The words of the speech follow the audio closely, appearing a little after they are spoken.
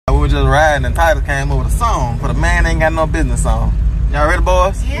just riding and Titus came over the song for the Man Ain't Got No Business song. Y'all ready,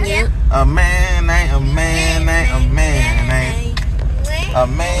 boys? Yeah. A man ain't a man ain't a man ain't. A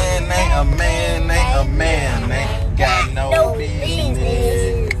man ain't a man ain't a man ain't got no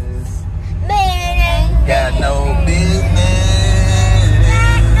business. Man ain't Got no business.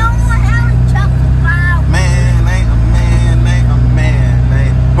 Man ain't a man ain't a man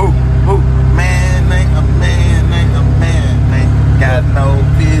ain't. Who? Man ain't a man ain't a man ain't got no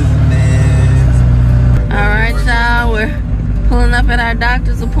business. Alright, y'all, we're pulling up at our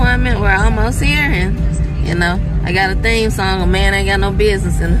doctor's appointment. We're almost here, and you know, I got a theme song, A Man Ain't Got No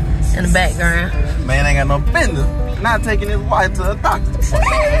Business in the background. Man ain't got no business not taking his wife to a doctor.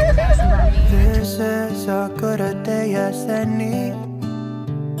 This is as good a day as any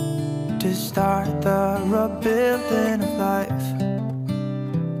to start the rebuilding of life.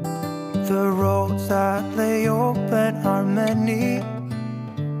 The roads that lay open are many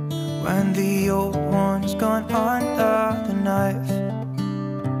when the old one's gone under the knife.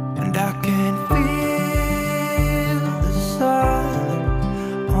 And I can feel the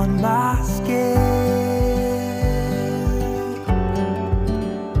sun on my skin,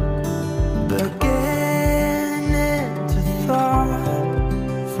 beginning to thaw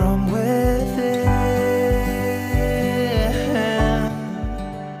from within.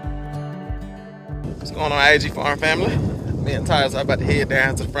 What's going on, I.A.G farm family? Me and Titus are about to head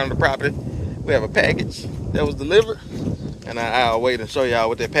down to the front of the property. We have a package that was delivered, and I'll wait and show y'all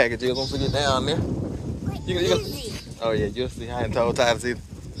what that package is once we get down there. Oh yeah, you'll see. I ain't told Titus either.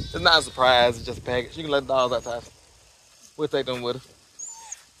 It's not a surprise, it's just a package. You can let the dogs out, Titus. We'll take them with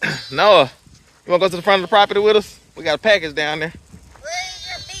us. Noah, you wanna go to the front of the property with us? We got a package down there.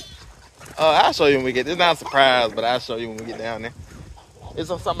 I'll show you when we get there. It's not a surprise, but I'll show you when we get down there. It's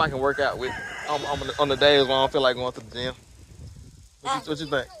something I can work out with on the days when I don't feel like going to the gym. What you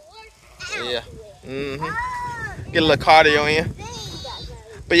think? Yeah. Get a little cardio in.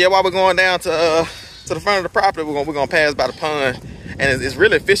 But yeah, while we're going down to the front of the property, we're gonna pass by the pond, and it's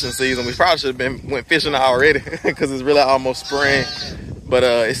really fishing season. We probably should have went fishing already because it's really almost spring. But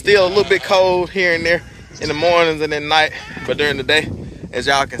it's still a little bit cold here and there in the mornings and at night. But during the day, as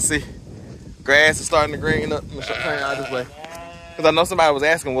y'all can see, grass is starting to green up. Let me turn y'all this way, because I know somebody was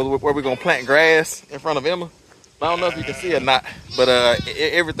asking where we're gonna plant grass in front of Emma. I don't know if you can see or not, but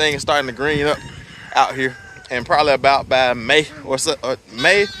everything is starting to green up out here, and probably about by May or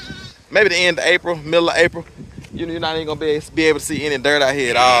maybe the end of April, middle of April, you're not even gonna be able to see any dirt out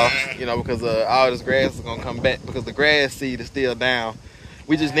here at all, you know, because all this grass is gonna come back because the grass seed is still down.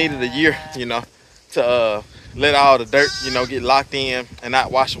 We just needed a year, you know, to let all the dirt, you know, get locked in and not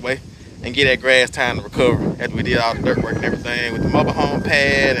wash away, and get that grass time to recover after we did all the dirt work and everything with the mobile home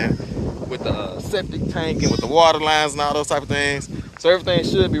pad and with the septic tank and with the water lines and all those type of things. So everything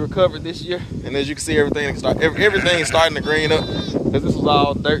should be recovered this year. And as you can see, everything is starting to green up, because this was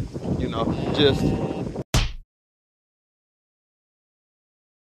all dirt, you know, just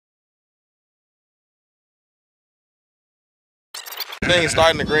things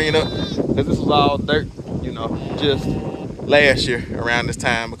starting to green up, because this was all dirt, you know, just last year around this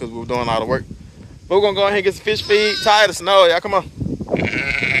time, because we were doing all the work. But we're gonna go ahead and get some fish feed. Titus, no, y'all come on.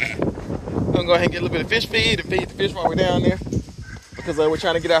 We're gonna go ahead and get a little bit of fish feed and feed the fish while we're down there, because we're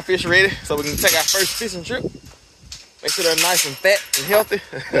trying to get our fish ready so we can take our first fishing trip. Make sure they're nice and fat and healthy.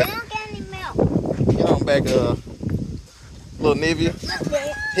 They don't get any milk. Get on back, little Nivea.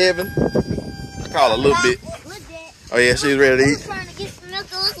 Heaven. I call her a little bit. Oh yeah, she's ready to eat. Trying to get some milk.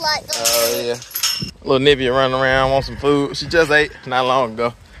 It looks like. Oh yeah. Little Nivea running around, want some food. She just ate not long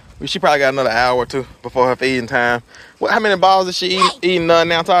ago. She probably got another hour or two before her feeding time. How many balls is she eating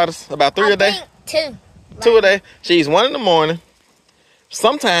now, Titus? About 3 a day? 2. 2 a day. She eats 1 in the morning.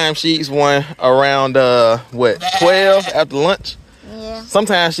 Sometimes she eats 1 around 12 after lunch. Yeah.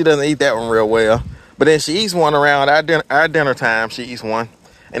 Sometimes she doesn't eat that one real well, but then she eats 1 around our dinner time. She eats 1,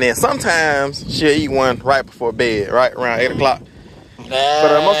 and then sometimes she'll eat 1 right before bed, right around 8 o'clock.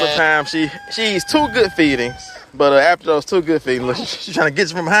 But most of the time she eats 2 good feedings. But after those 2 good feedings, look, she's trying to get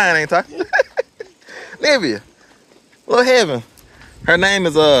you from behind, ain't I? Nivea, little Heaven. Her name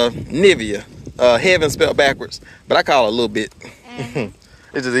is Nivea. Heaven spelled backwards, but I call her a little bit.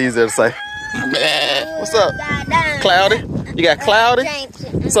 It's just easier to say. What's up? Cloudy? You got Cloudy?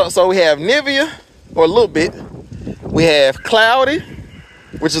 So we have Nivea, or a little bit. We have Cloudy,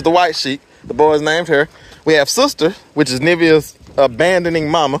 which is the white sheep. The boys named her. We have Sister, which is Nivea's abandoning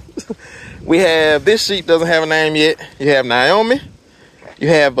mama. We have, this sheep doesn't have a name yet. You have Naomi. You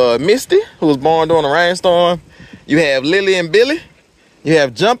have Misty, who was born during a rainstorm. You have Lily and Billy. You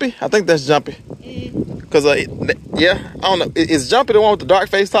have Jumpy. I think that's Jumpy. Cause yeah, I don't know. Is Jumpy the one with the dark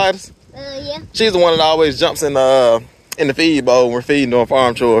face, Titus? Yeah. She's the one that always jumps in the feed bowl when we're feeding doing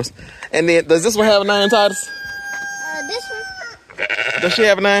farm chores. And then does this one have a name, Titus? This one. Does she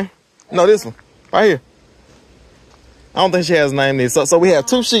have a name? No, this one right here. I don't think she has a name. So we have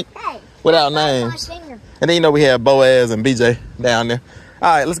 2 sheep without names. And then you know we have Boaz and BJ down there. All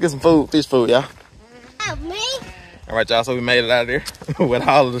right, let's get some food, fish food, y'all. Me? All right, y'all. So we made it out of there with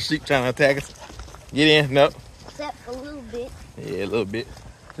all of the sheep trying to attack us. Get in, no. Except a little bit. Yeah, a little bit.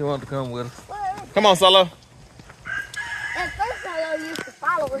 She wanted to come with us. Come on, Solo. At first, I used to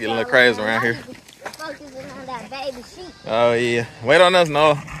follow us. Get a little crazy around here. Focusing on that baby sheep. Oh yeah. Wait on us,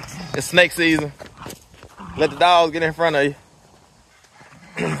 Noah. It's snake season. Let the dogs get in front of you.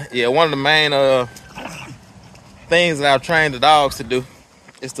 Yeah, one of the main things that I've trained the dogs to do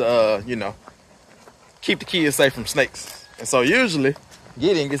is to you know, keep the kids safe from snakes. And so usually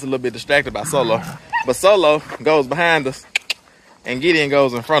Gideon gets a little bit distracted by Solo, but Solo goes behind us and Gideon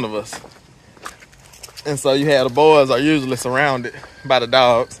goes in front of us. And so you have the boys are usually surrounded by the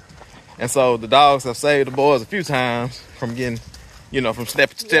dogs. And so the dogs have saved the boys a few times from getting, you know, from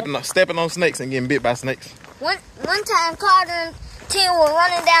stepping on snakes and getting bit by snakes. One time Carter and Tim were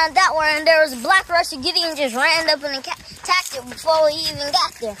running down that way and there was a black Russian. Gideon just ran up and attacked it before we even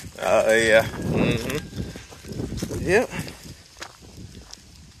got there. Yeah. Mm-hmm. Yep.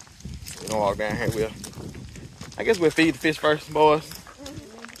 We're gonna walk down here. I guess we'll feed the fish first, boys.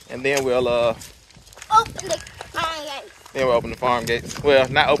 Mm-hmm. And then we'll open the farm gates. Then we'll open the farm gates. Well,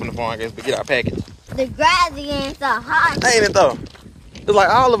 not open the farm gates, but get our package. The grass ain't so hot. Ain't it though? It's like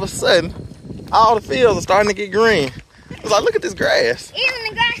all of a sudden, all the fields are starting to get green. It's like, look at this grass. Even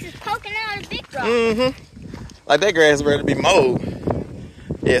the grass is poking out of the big rock. Mm-hmm. Like that grass is ready to be mowed.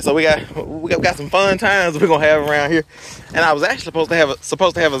 Yeah, so we got some fun times we're gonna have around here. And I was actually supposed to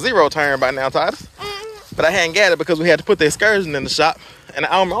have a 0 turn by now, Titus. Mm-hmm. But I hadn't got it because we had to put the excursion in the shop. And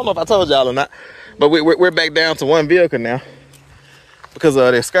I don't know if I told y'all or not, but we're back down to 1 vehicle now because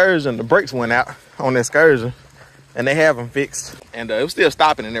of the excursion. The brakes went out on the excursion, and they have them fixed. And it was still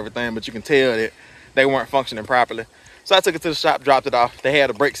stopping and everything, but you can tell that they weren't functioning properly. So I took it to the shop, dropped it off. They had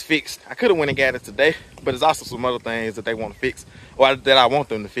the brakes fixed. I could have went and got it today, but there's also some other things that they want to fix, or that I want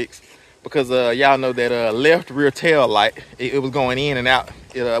them to fix. Because y'all know that left rear tail light, it was going in and out.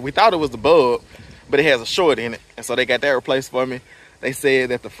 We thought it was the bulb, but it has a short in it. And so they got that replaced for me. They said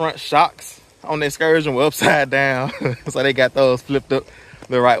that the front shocks on the excursion were upside down. So they got those flipped up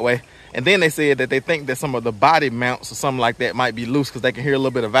the right way. And then they said that they think that some of the body mounts or something like that might be loose because they can hear a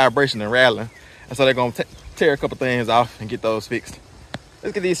little bit of vibration and rattling. And so they're going to tear a couple things off and get those fixed.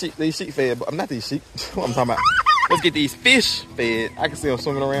 Let's get these sheep fed. I'm not these sheep. What I'm talking about. Let's get these fish fed. I can see them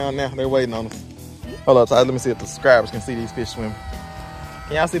swimming around now. They're waiting on us. Hold on, Ty. Let me see if the subscribers can see these fish swimming.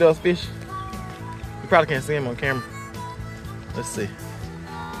 Can y'all see those fish? You probably can't see them on camera. Let's see.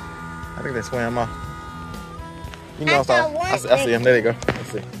 I think they swam off. You know, I see them. There they go.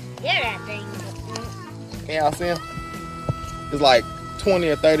 Let's see. Yeah, that thing. Can y'all see them? It's like 20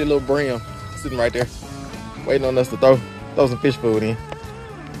 or 30 little brim sitting right there, waiting on us to throw some fish food in.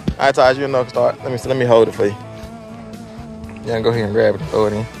 All right, Taj, you know, start. Let me hold it for you. Yeah, go ahead and grab it and throw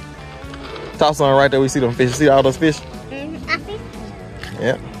it in. Toss on right there. We see them fish. You see all those fish? Mm-hmm. I see.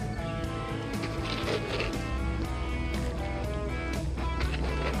 Yep.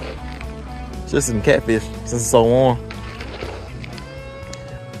 Just some catfish since it's so warm.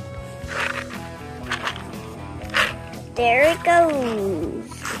 There it goes.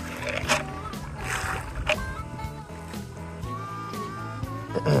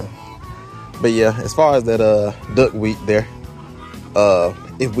 But yeah, as far as that duckweed there,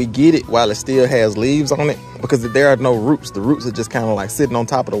 if we get it while it still has leaves on it, because there are no roots, the roots are just kind of like sitting on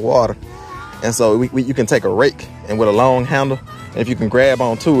top of the water. And so you can take a rake and with a long handle, and if you can grab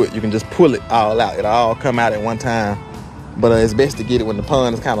onto it, you can just pull it all out. It'll all come out at one time. But it's best to get it when the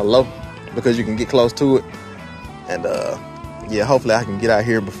pond is kind of low because you can get close to it. And yeah, hopefully I can get out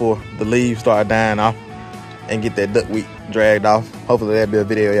here before the leaves start dying off and get that duckweed dragged off. Hopefully that'll be a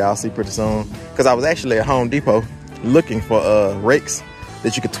video y'all see pretty soon. Because I was actually at Home Depot looking for rakes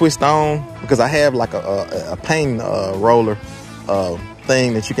that you could twist on, because I have like a paint roller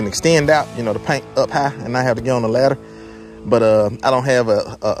thing that you can extend out, you know, the paint up high and not have to get on the ladder. But I don't have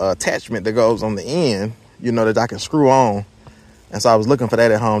a attachment that goes on the end, you know, that I can screw on. And so I was looking for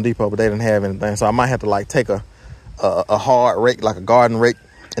that at Home Depot, but they didn't have anything. So I might have to like take a hard rake, like a garden rake,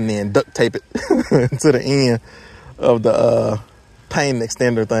 and then duct tape it to the end of the paint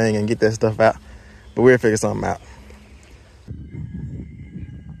extender thing and get that stuff out. But we'll figure something out.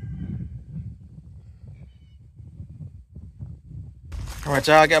 All right,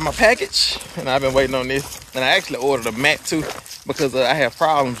 y'all, I got my package, and I've been waiting on this. And I actually ordered a mat too, because I have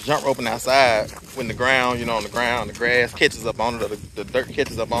problems jump roping outside when the ground, you know, on the ground, the grass catches up on it, or the dirt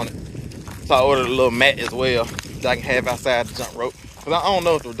catches up on it. So I ordered a little mat as well that I can have outside the jump rope. Because I don't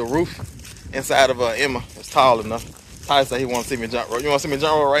know if the roof inside of Emma is tall enough. Ty said he wants to see me jump rope. You want to see me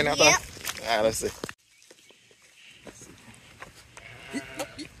jump rope right now, Ty? Yep. All right, let's see.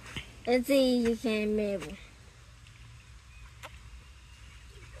 Let's see, you can't move.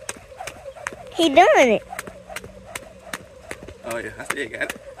 He doing it. Oh, yeah, I still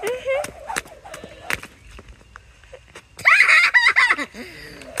got it.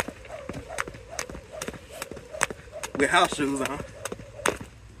 With house shoes on.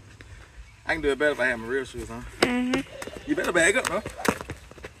 I can do it better if I have my real shoes on. You better bag up, bro.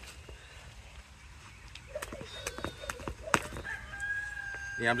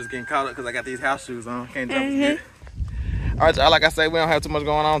 Yeah, I'm just getting caught up because I got these house shoes on. Can't jump as good. All right, y'all, like I said, we don't have too much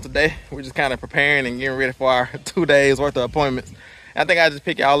going on today. We're just kind of preparing and getting ready for our 2 days worth of appointments. I think I'll just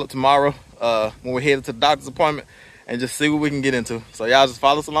pick y'all up tomorrow when we're headed to the doctor's appointment and just see what we can get into. So y'all just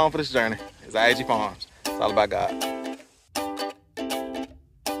follow us along for this journey. It's I.A.G Farms. It's all about God.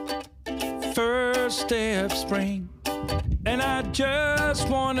 First day of spring, and I just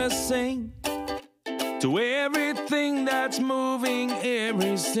wanna sing to everything that's moving,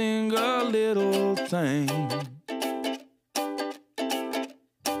 every single little thing.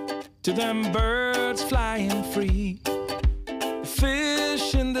 To them birds flying free,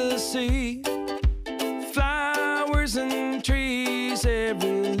 fish in the sea, flowers and trees,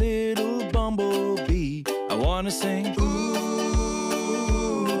 every little bumblebee. I wanna sing, ooh,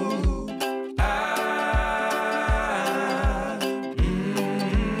 ah,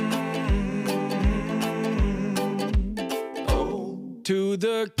 oh. To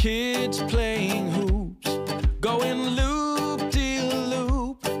the kids playing hoops, going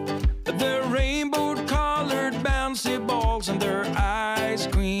loop-de-loop, their rainbow-colored bouncy balls and their ice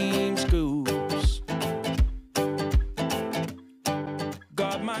cream scoops.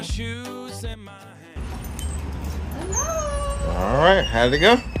 Got my shoes in my hand. Hello. All right, how'd it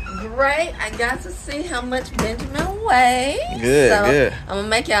go? Great. I got to see how much Benjamin weighs. Good, so good. I'm going to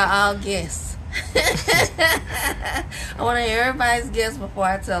make y'all all guess. I want to hear everybody's guess before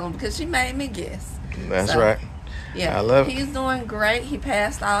I tell them, because she made me guess. That's right. Yeah, I love it. He's doing great. He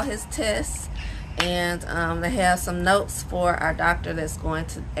passed all his tests, and they have some notes for our doctor that's going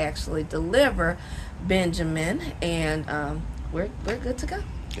to actually deliver Benjamin, and we're good to go.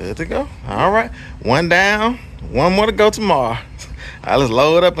 Good to go. All right. One down, one more to go tomorrow. All right, let's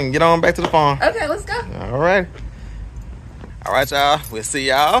load up and get on back to the farm. Okay, let's go. All right. All right, y'all. We'll see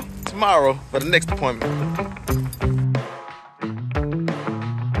y'all tomorrow for the next appointment.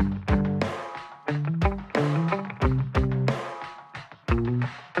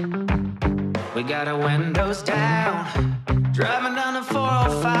 We got our windows down, driving down the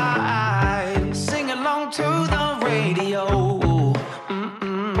 405, sing along to the radio.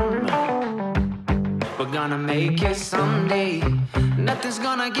 We're gonna make it someday, nothing's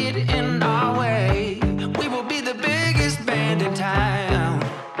gonna get in our way. We will be the biggest band in town.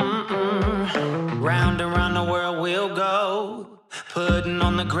 Round and round the world we'll go, putting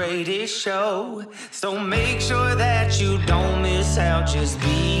on the greatest show. So make sure that you don't miss out, just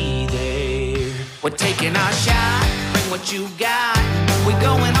be there. We're taking our shot, bring what you got. We're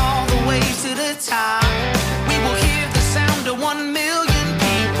going all the way to the top. We will hear the sound of 1 million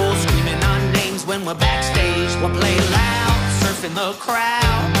people screaming our names when we're backstage. We'll play loud, surfing the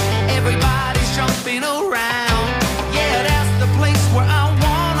crowd. Everybody's jumping around. Yeah, that's the place where I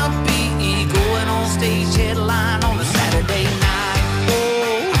wanna be. Going on stage, headline on a Saturday night.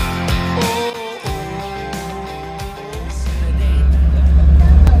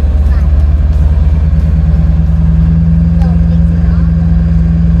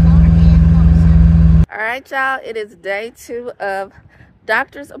 All right, y'all, it is day 2 of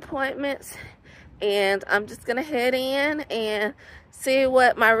doctor's appointments, and I'm just gonna head in and see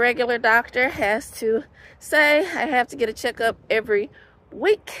what my regular doctor has to say. I have to get a checkup every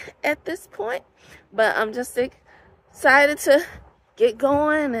week at this point, but I'm just excited to get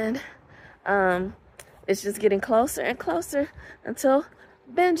going, and it's just getting closer and closer until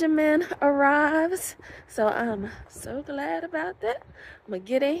Benjamin arrives. So I'm so glad about that. I'm gonna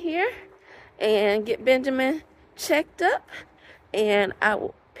get in here and get Benjamin checked up, and I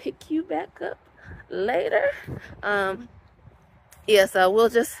will pick you back up later. Yeah, so we'll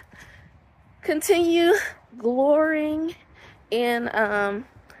just continue glorying in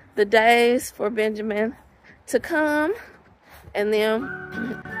the days for Benjamin to come, and then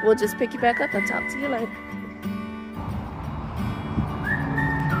we'll just pick you back up and talk to you later.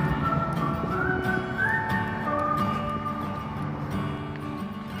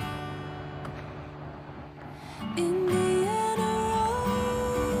 Indiana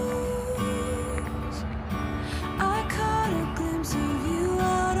Rose, I caught a glimpse of you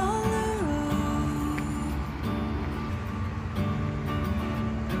out on the road,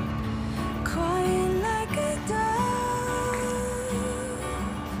 quiet like a dove.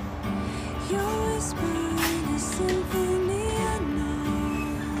 You're whispering a symphony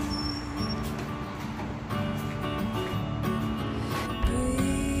unknown,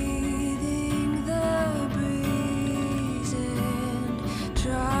 breathing the breeze and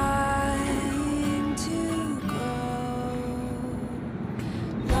trying to grow,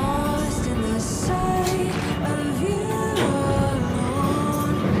 lost in the sight of you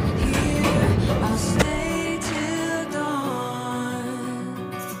alone. Here I'll stay till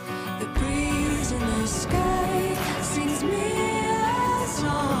dawn. The breeze in the sky sings me a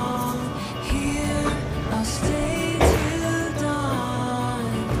song. Here I'll stay till dawn.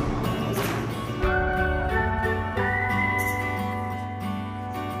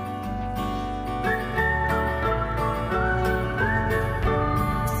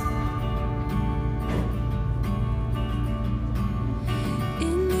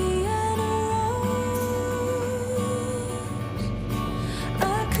 Indiana Rose,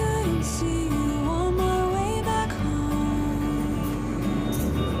 I couldn't see you on my way back home.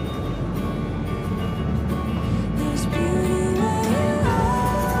 There's beauty where you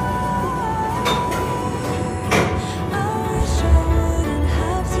are. I wish I wouldn't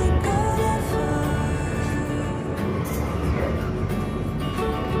have to go that far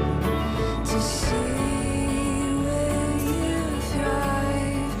to see where you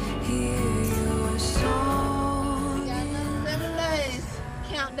thrive. Hear your song. 7 days.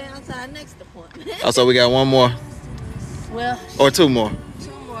 Countdown to our next appointment. Oh, so we got one more Well, or two more.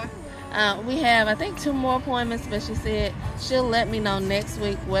 2 more. We have, I think, 2 more appointments, but she said she'll let me know next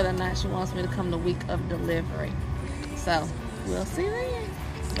week whether or not she wants me to come the week of delivery. So, we'll see then.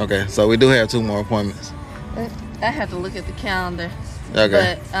 Okay, so we do have 2 more appointments. I have to look at the calendar.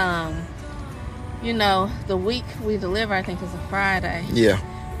 Okay. But, you know, the week we deliver, I think, is a Friday. Yeah.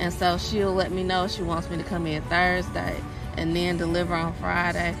 And so she'll let me know if she wants me to come in Thursday and then deliver on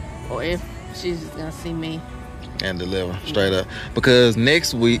Friday, or if she's just going to see me. And deliver straight up. Because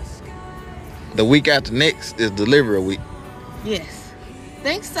next week, the week after next is delivery week. Yes.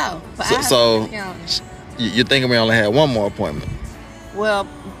 Think so. But So- I have so- to look at the calendar. You're thinking we only have one more appointment. Well,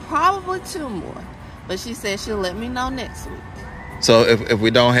 probably 2 more. But she said she'll let me know next week. So if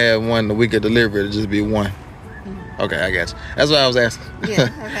we don't have one the week of delivery, it'll just be one. Okay, I got you. That's what I was asking. Yeah,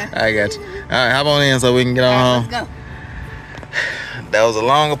 okay. I got you. All right, hop on in so we can get on All right, home. let's go. That was a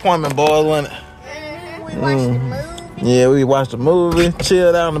long appointment, boys, wasn't it? We watched the movie. Yeah, we watched the movie,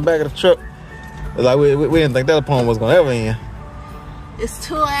 chilled out in the back of the truck. It's like we didn't think that appointment was gonna ever end. It's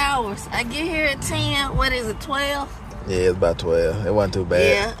 2 hours. I get here at 10. What is it, 12? Yeah, it's about 12. It wasn't too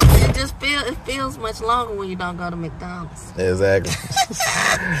bad. Yeah. It feels much longer when you don't go to McDonald's. Exactly.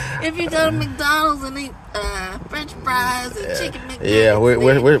 If you go to McDonald's and eat French fries and chicken McNuggets, Yeah,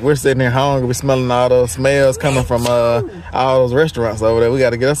 we're sitting here hungry. We're smelling all those smells coming from all those restaurants over there. We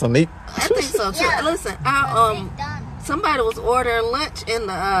got to get us some to eat. I think so too. Listen, somebody was ordering lunch in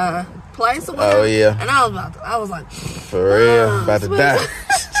the place or whatever. Oh, yeah. And I was like, For real, about to die.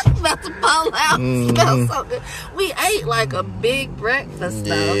 about to fall out. Smells so good. We ate like a big breakfast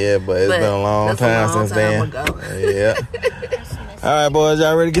though. Yeah, but it's been a long time since then. Ago. Yeah. All right, boys,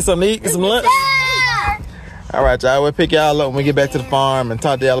 y'all ready to get something to eat? Get some lunch? All right, y'all. We'll pick y'all up when we get back to the farm and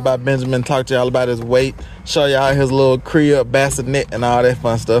talk to y'all about Benjamin, talk to y'all about his weight, show y'all his little crib, bassinet, and all that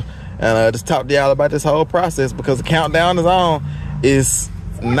fun stuff. And just talk to y'all about this whole process because the countdown is on. It's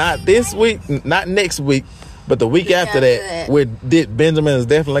not this week, not next week, but the week after that. Benjamin is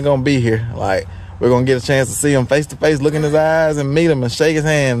definitely going to be here. Like, we're going to get a chance to see him face to face, look in his eyes, and meet him and shake his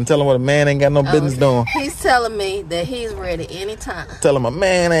hand and tell him what a man ain't got no business doing. He's telling me that he's ready anytime. Tell him a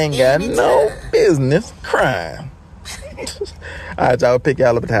man ain't got no business crying. All right, y'all. We'll pick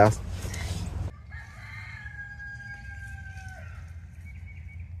y'all up at the house.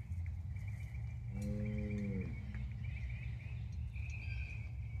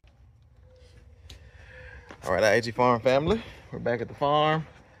 All right, I.A.G farm family. We're back at the farm,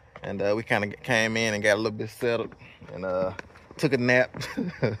 and we kind of came in and got a little bit settled, and took a nap,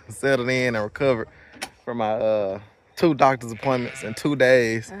 settled in, and recovered from my 2 doctor's appointments in 2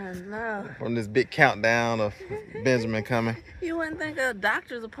 days. I know. From this big countdown of Benjamin coming. You wouldn't think a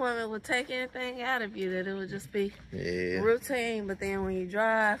doctor's appointment would take anything out of you, that it would just be routine, but then when you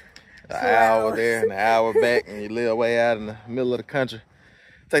drive an hour there and an hour back, and you live way out in the middle of the country,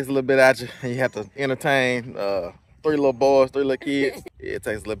 it takes a little bit out you, and you have to entertain 3 little boys, 3 little kids. It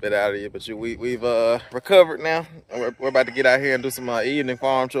takes a little bit out of you, but we've recovered now. And we're about to get out here and do some evening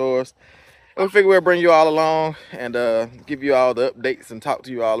farm chores. And we figure we'll bring you all along and give you all the updates and talk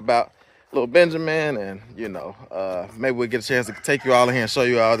to you all about little Benjamin, and you know, maybe we'll get a chance to take you all in here and show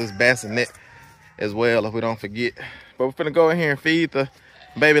you all this bassinet as well if we don't forget. But we're gonna go in here and feed the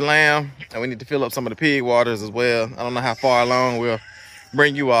baby lamb, and we need to fill up some of the pig waters as well. I don't know how far along we'll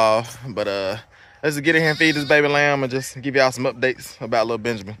bring you all, but let's just get in here and feed this baby lamb and just give y'all some updates about little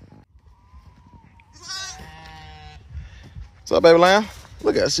Benjamin. So baby lamb,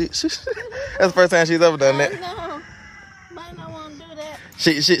 look at her. She that's the first time she's ever done that. No, might not want to do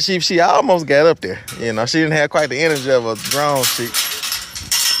that. She almost got up there. You know, she didn't have quite the energy of a grown sheep.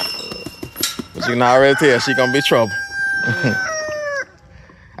 But you can already tell she gonna be trouble.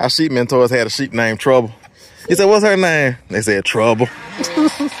 Our sheep mentors had a sheep named Trouble. He said, what's her name? They said Trouble.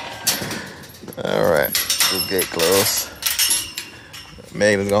 All right, let's get close.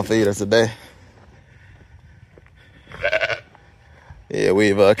 Megan's gonna feed us today. Yeah,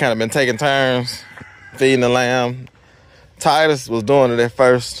 we've kind of been taking turns feeding the lamb. Titus was doing it at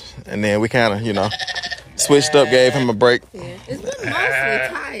first, and then we kind of, you know, switched up, gave him a break. Yeah, it's been mostly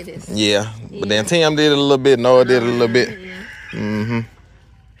Titus. Yeah, but then Tim did it a little bit, Noah did it a little bit. Mm-hmm.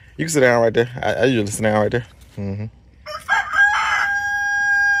 You can sit down right there. I usually sit down right there. Mm-hmm.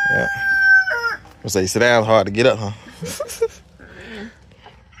 Yeah. I say sit down, hard to get up, huh?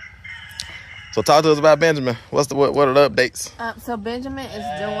 So talk to us about Benjamin. What are the updates? So Benjamin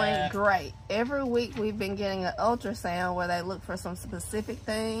is doing great. Every week we've been getting an ultrasound where they look for some specific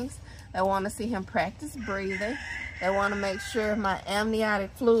things. They want to see him practice breathing. They want to make sure my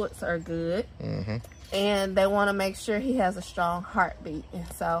amniotic fluids are good. Mm-hmm. And they want to make sure he has a strong heartbeat. And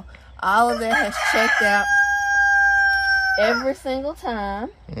so all of that has checked out every single time.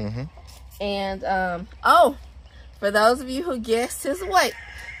 Mm-hmm. And, oh, for those of you who guessed his weight,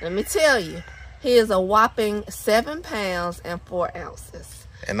 let me tell you, he is a whopping 7 pounds and 4 ounces.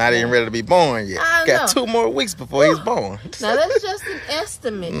 And not even ready to be born yet. Got 2 more weeks before he's born. Now, that's just an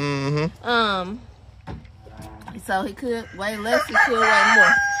estimate. Mm-hmm. So he could weigh less, he could weigh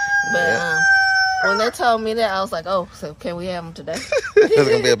more. But, when they told me that, I was like, oh, so can we have him today? It's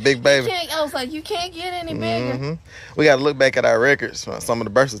going to be a big baby. I was like, you can't get any bigger. Mm-hmm. We got to look back at our records, some of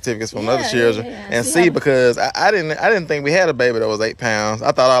the birth certificates from other children, and see, because I didn't think we had a baby that was 8 pounds.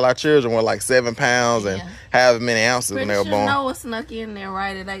 I thought all our children were like 7 pounds and however many ounces when they were born. Noah snuck in there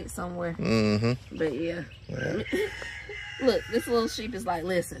right at 8 somewhere. Mm-hmm. But yeah. Look, this little sheep is like,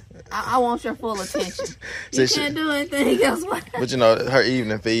 listen, I want your full attention. You can't do anything else. But you know, her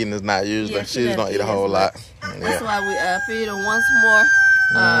evening feeding is not usually, she's going to eat a whole lot. That's why we feed her once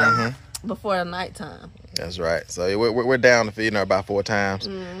more before the nighttime. That's right. So we're down to feeding her about 4 times.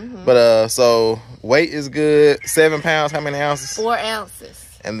 But so weight is good. 7 pounds, how many ounces? 4 ounces.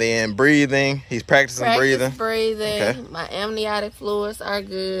 And then breathing, he's practicing breathing. Okay. My amniotic fluids are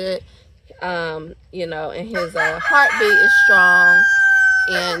good. You know, and his heartbeat is strong,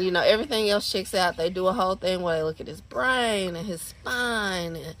 and you know, everything else checks out. They do a whole thing where they look at his brain and his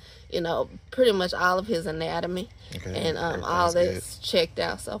spine, and you know, pretty much all of his anatomy, and all that's checked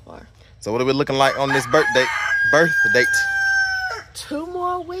out so far. So what are we looking like on this birth date? 2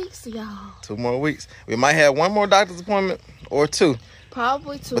 more weeks, y'all. 2 more weeks. We might have 1 more doctor's appointment or 2.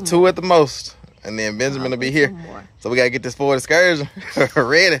 Probably 2 but 2 at the most, and then Benjamin will be here. So we gotta get this Ford excursion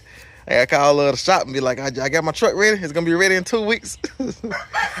ready. I gotta call the shop and be like, I got my truck ready. It's gonna be ready in 2 weeks. And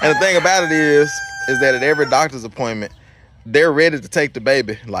the thing about it is that at every doctor's appointment, they're ready to take the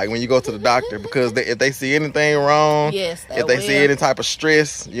baby. Like when you go to the doctor, because if they see anything wrong, if they see any type of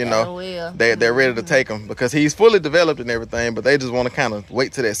stress, you know, they're ready to take him, because he's fully developed and everything. But they just want to kind of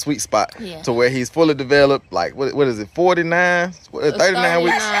wait to that sweet spot to where he's fully developed. Like what is it? 49, 39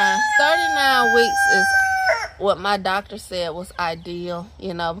 weeks. 39 weeks is what my doctor said was ideal,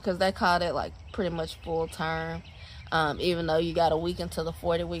 you know, because they called it like pretty much full term, even though you got a week until the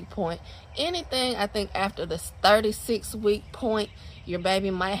 40-week point. Anything, I think, after the 36-week point, your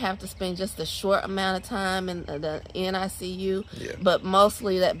baby might have to spend just a short amount of time in the NICU, but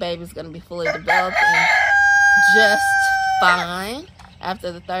mostly that baby's going to be fully developed and just fine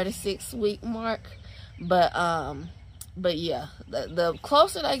after the 36-week mark. But yeah, the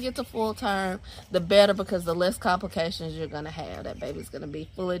closer they get to full term, the better, because the less complications you're going to have. That baby's going to be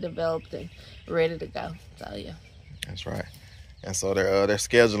fully developed and ready to go. So, yeah. That's right. And so they're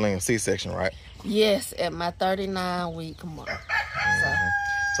scheduling a C-section, right? Yes, at my 39-week mark.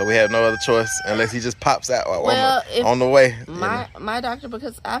 So we have no other choice unless he just pops out on the way. My doctor,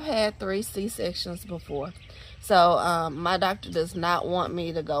 because I've had 3 C-sections before. So my doctor does not want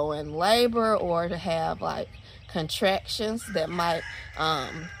me to go in labor or to have like contractions that might,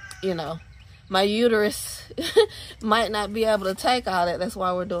 you know, my uterus might not be able to take all that. That's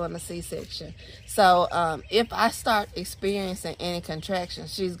why we're doing a C-section. So if I start experiencing any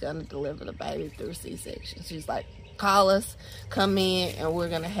contractions, she's going to deliver the baby through C-section. She's like, call us, come in, and we're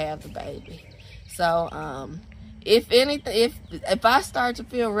going to have the baby. So if anything, if I start to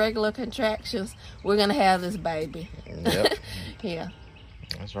feel regular contractions, we're going to have this baby. Yep. Yeah.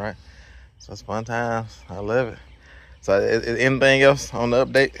 That's right. So it's fun times. I love it. So is anything else on the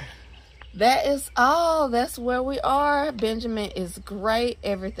update? That is all. That's where we are. Benjamin is great.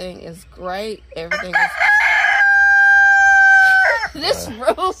 Everything is great. Everything is... This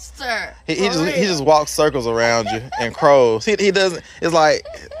rooster. He just walks circles around you and crows. He doesn't. It's like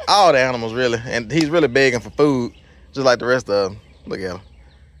all the animals really, and he's really begging for food, just like the rest of them. Look at him.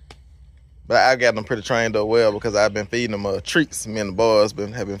 But I got them pretty trained up well because I've been feeding them treats. Me and the boys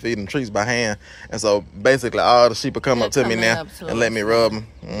have been feeding them treats by hand, and so basically all the sheep will come up to me now and let me rub them.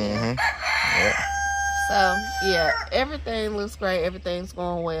 Mm-hmm. Yeah. So yeah, everything looks great. Everything's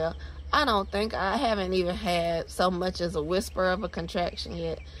going well. I haven't even had so much as a whisper of a contraction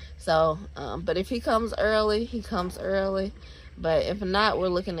yet. So, but if he comes early, he comes early. But if not, we're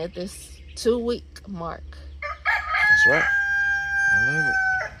looking at this 2-week mark. That's right. I love it.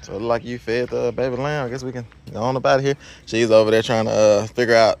 So it look like you fed the baby lamb. I guess we can go on about here. She's over there trying to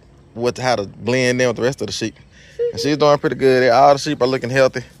figure out how to blend in with the rest of the sheep. And she's doing pretty good. All the sheep are looking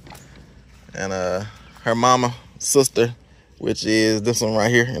healthy. And her mama, sister, which is this one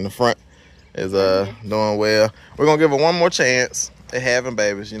right here in the front, is doing well. We're gonna give her one more chance at having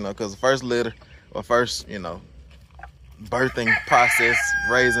babies, you know, because the first litter or first, you know, birthing process,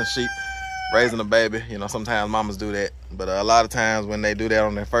 raising sheep, raising a baby, you know, sometimes mamas do that, but a lot of times when they do that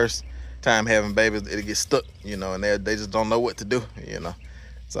on their first time having babies, it gets stuck, you know, and they just don't know what to do, you know.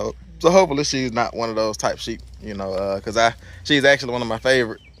 So hopefully she's not one of those type sheep, you know, because she's actually one of my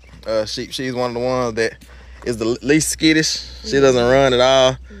favorite sheep. She's one of the ones that is the least skittish. She doesn't run at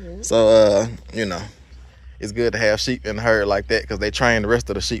all. So you know, it's good to have sheep in the herd like that because they train the rest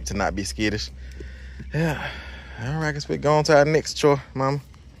of the sheep to not be skittish. Yeah. All right, I guess we're going to our next chore, Mama.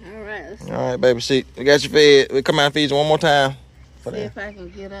 All right, baby sheep. We got you fed. We'll come out and feed you one more time. See if I can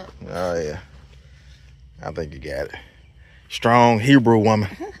get up. Oh, yeah. I think you got it. Strong Hebrew woman.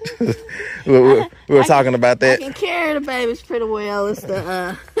 we were talking about that. I can carry the babies pretty well. It's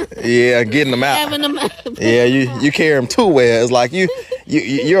the yeah, getting them out. Having them out. Yeah, you carry them too well. It's like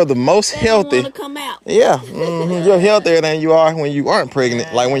you're the most healthy. Want to come out. Yeah, you're healthier than you are when you aren't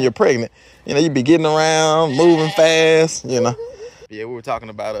pregnant. Like when you're pregnant, you know, you be getting around, moving fast. You know. Yeah, we were talking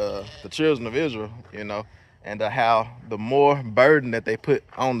about the children of Israel, you know, and how the more burden that they put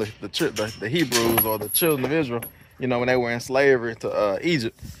on the Hebrews or the children of Israel, you know, when they were in slavery to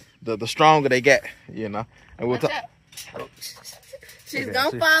Egypt, the stronger they got, you know. And we'll talk. She's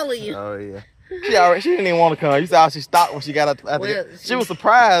gonna follow you. Oh yeah. She didn't even want to come. You saw how she stopped when she got out. She was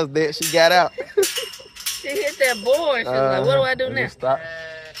surprised that she got out. She hit that board. She was like, "What do I do now?" Stop.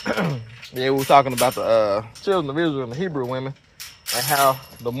 Yeah, we were talking about the children of Israel and the Hebrew women, and how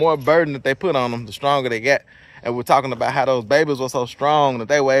the more burden that they put on them, the stronger they got. And we're talking about how those babies were so strong that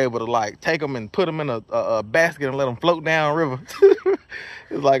they were able to like take them and put them in a basket and let them float down river.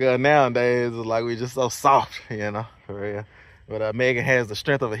 It's like nowadays, it's like we're just so soft, you know, for real. But Megan has the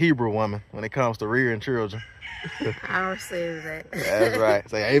strength of a Hebrew woman when it comes to rearing children. I receive that. That's right.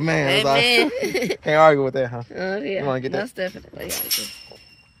 Say amen. Amen. Can't argue with that, huh? Oh yeah. You want to get That's that? definitely.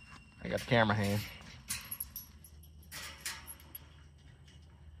 I got the camera hand.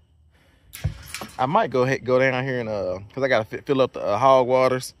 I might go down here and cause I gotta fill up the hog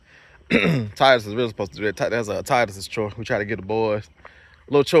waters. Titus is really supposed to do that. That's Titus's chore. We try to get the boys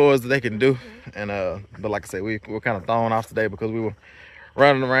little chores that they can do, and but like I said, we were kind of thrown off today because we were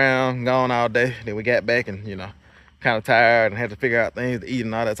running around, gone all day. Then we got back and, you know, kind of tired and had to figure out things to eat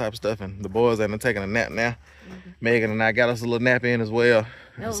and all that type of stuff. And the boys end up taking a nap now. Megan and I got us a little nap in as well.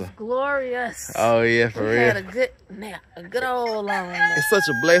 It was glorious. Oh yeah, for real. We had a good nap, a good old long nap. It's such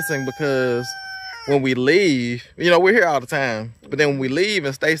a blessing because when we leave, you know, we're here all the time, but then when we leave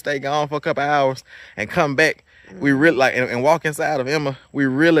and stay gone for a couple hours and come back, we really like and walk inside of Emma, we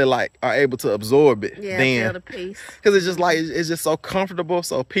really like are able to absorb it. Yeah, then feel the peace. Because it's just like it's just so comfortable,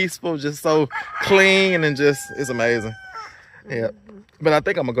 so peaceful, just so clean, and just it's amazing. Yeah. But I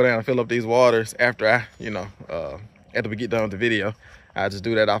think I'm gonna go down and fill up these waters after I, you know, after we get done with the video. I'll just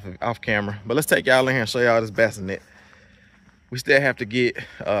do that off camera. But let's take y'all in here and show y'all this bassinet. We still have to get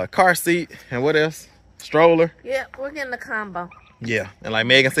a car seat and what else? Stroller. Yeah, we're getting the combo. Yeah, and like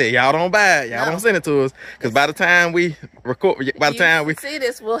Megan said, y'all don't buy it. Y'all don't send it to us. Because by the time we record, by the time we see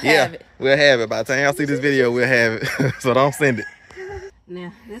this, we'll have it. We'll have it. By the time y'all see this video, we'll have it. So don't send it.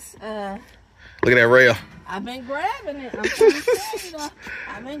 Now, this, look at that rail. I've been grabbing it. I'm trying to tell you, though.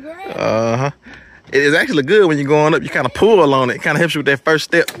 I've been grabbing it. It is actually good when you're going up. You kind of pull on it. It kind of helps you with that first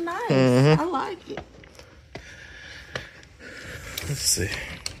step. It's nice. I like it. Let's see.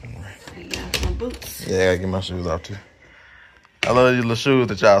 I got my boots. Yeah, I gotta get my shoes off too. I love these little shoes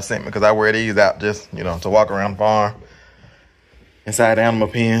that y'all sent me because I wear these out just, you know, to walk around the farm. Inside the animal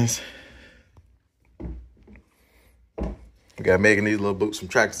pens. We got Megan these little boots from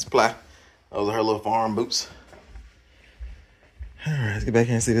Tractor Supply. Those are her little farm boots. All right, let's get back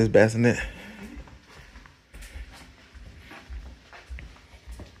here and see this bassinet.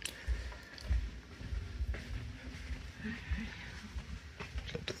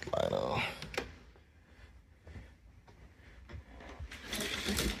 Flip this light on.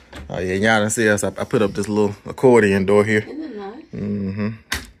 Oh yeah, y'all didn't see us. I put up this little accordion door here. Isn't it nice? Mm-hmm.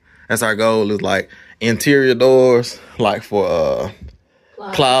 That's our goal, is like interior doors, like for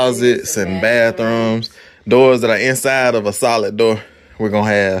closets and bathrooms. Doors that are inside of a solid door. We're gonna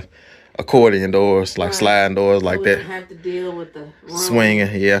have accordion doors, like sliding doors like that. We don't have to deal with the swinging,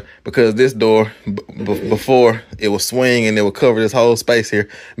 yeah. Because this door, before it was swinging, it would cover this whole space here.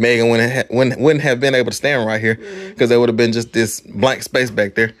 Megan wouldn't have been able to stand right here because there would have been just this blank space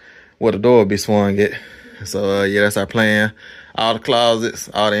back there where the door would be swung at. So yeah, that's our plan. All the closets,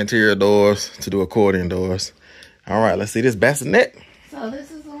 all the interior doors to do accordion doors. All right, let's see this bassinet. So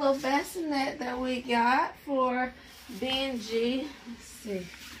this is a little bassinet that we got for Benji. Let's see.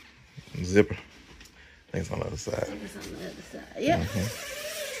 Zipper. I think it's on the other side. It's on the other side. Yep.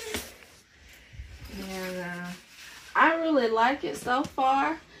 And I really like it so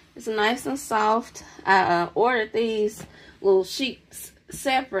far. It's nice and soft. I ordered these little sheets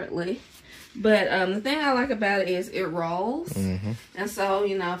separately. But the thing I like about it is it rolls. And so,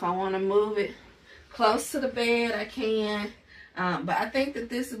 you know, if I want to move it close to the bed, I can. But I think that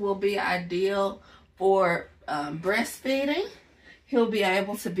this will be ideal for breastfeeding. He'll be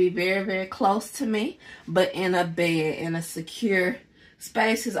able to be very, very close to me, but in a bed, in a secure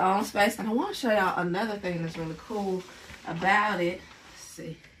space, his own space. And I want to show y'all another thing that's really cool about it. Let's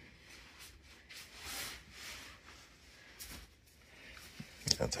see.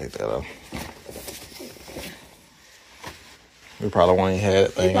 I'll take that off. We probably won't even have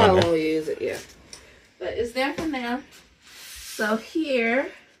that thing. We probably won't use it, yeah. But it's there for now. So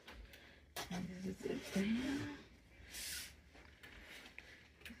here,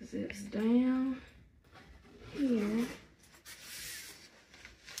 zips down here.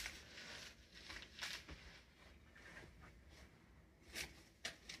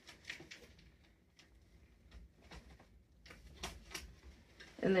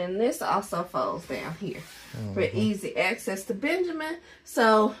 And then this also folds down here for easy access to Benjamin.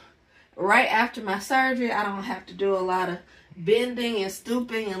 So right after my surgery, I don't have to do a lot of bending and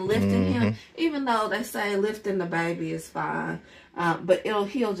stooping and lifting him, even though they say lifting the baby is fine. But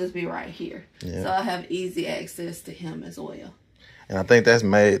he'll just be right here. So I'll have easy access to him as well. And I think that's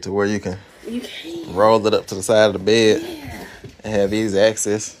made to where you can roll it up to the side of the bed and have easy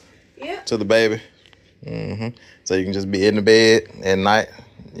access to the baby. So you can just be in the bed at night,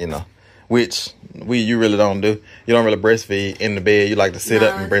 you know, which you really don't do. You don't really breastfeed in the bed. You like to sit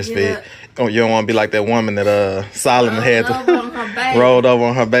up and breastfeed. You don't want to be like that woman that Solomon had to rolled over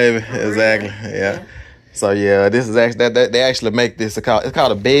on her baby. Exactly. Yeah. So yeah, this is actually they actually make this it's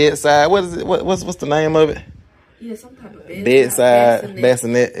called a bedside. What is it? What's the name of it? Yeah, some type of bedside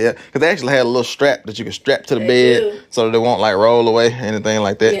bassinet. Yeah, because they actually had a little strap that you can strap to the bed so that it won't like roll away, anything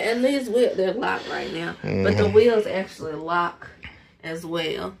like that. Yeah, and these wheels, they're locked right now, but the wheels actually lock as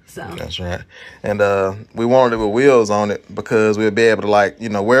well. So that's right. And we wanted it with wheels on it because we'll be able to, like, you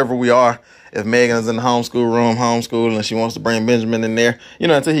know, wherever we are, if Megan is in the homeschool room homeschooling and she wants to bring Benjamin in there, you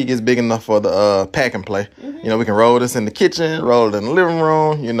know, until he gets big enough for the pack and play, you know, we can roll this in the kitchen, roll it in the living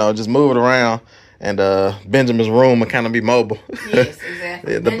room, you know, just move it around. And Benjamin's room will kind of be mobile. Yes,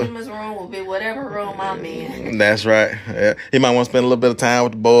 exactly. Benjamin's room will be whatever room I'm in. That's right. Yeah. He might want to spend a little bit of time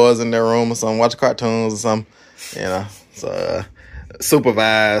with the boys in their room or something, watch cartoons or something, you know. So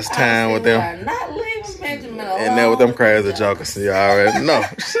supervised time with them. Not leaving Benjamin alone. And there with them crazy jokers. You already know.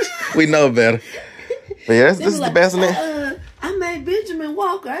 We know better. But yeah, this is the bassinet. I made Benjamin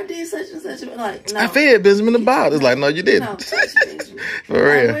Walker. I did such and such. Like, no. I fed Benjamin a bottle. It's like, no, you didn't. No, Benjamin. For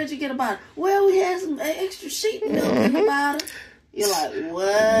real. Like, where'd you get a bottle? Well, we had some extra sheet milk in the bottle. You're like,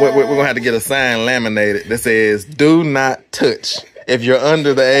 what? We're going to have to get a sign laminated that says, do not touch if you're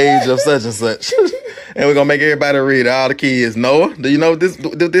under the age of such and such. And we're gonna make everybody read it, all the kids. Noah, do you know what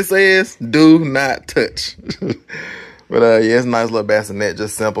this says? Do not touch. But yeah, it's a nice little bassinet,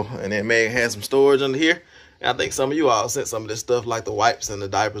 just simple. And then Meg has some storage under here. And I think some of you all sent some of this stuff, like the wipes and the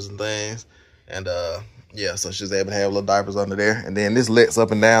diapers and things. And yeah, so she's able to have little diapers under there. And then this lets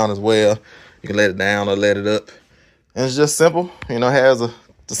up and down as well. You can let it down or let it up. And it's just simple. You know, it has the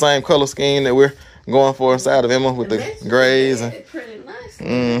same color scheme that we're going for inside of Emma with the grays. And pretty nice.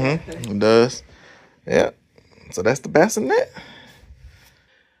 it does. Yeah. So that's the bassinet.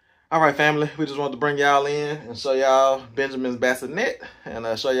 All right, family. We just wanted to bring y'all in and show y'all Benjamin's bassinet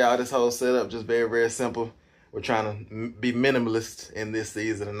and show y'all this whole setup. Just very, very simple. We're trying to be minimalist in this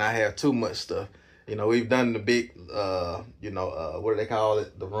season and not have too much stuff. You know, we've done the big, you know, what do they call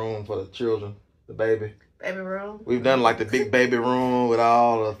it? The room for the children, the baby. Baby room. We've done like the big baby room with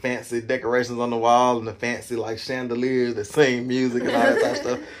all the fancy decorations on the wall and the fancy like chandeliers that sing music and all that type of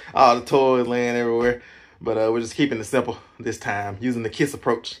stuff. All the toys laying everywhere. But we're just keeping it simple this time, using the KISS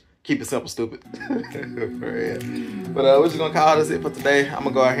approach. Keep it simple, stupid. But we're just gonna call this it for today. I'm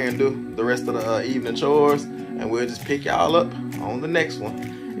gonna go out here and do the rest of the evening chores, and we'll just pick y'all up on the next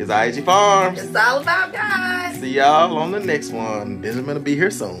one. It's I.A.G Farms. It's all about God. See y'all on the next one. Benjamin will be here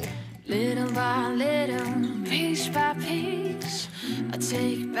soon. Little by little, piece by piece, I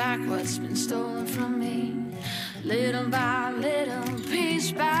take back what's been stolen from me. Little by little,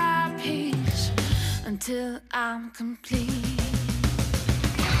 piece by piece, until I'm complete.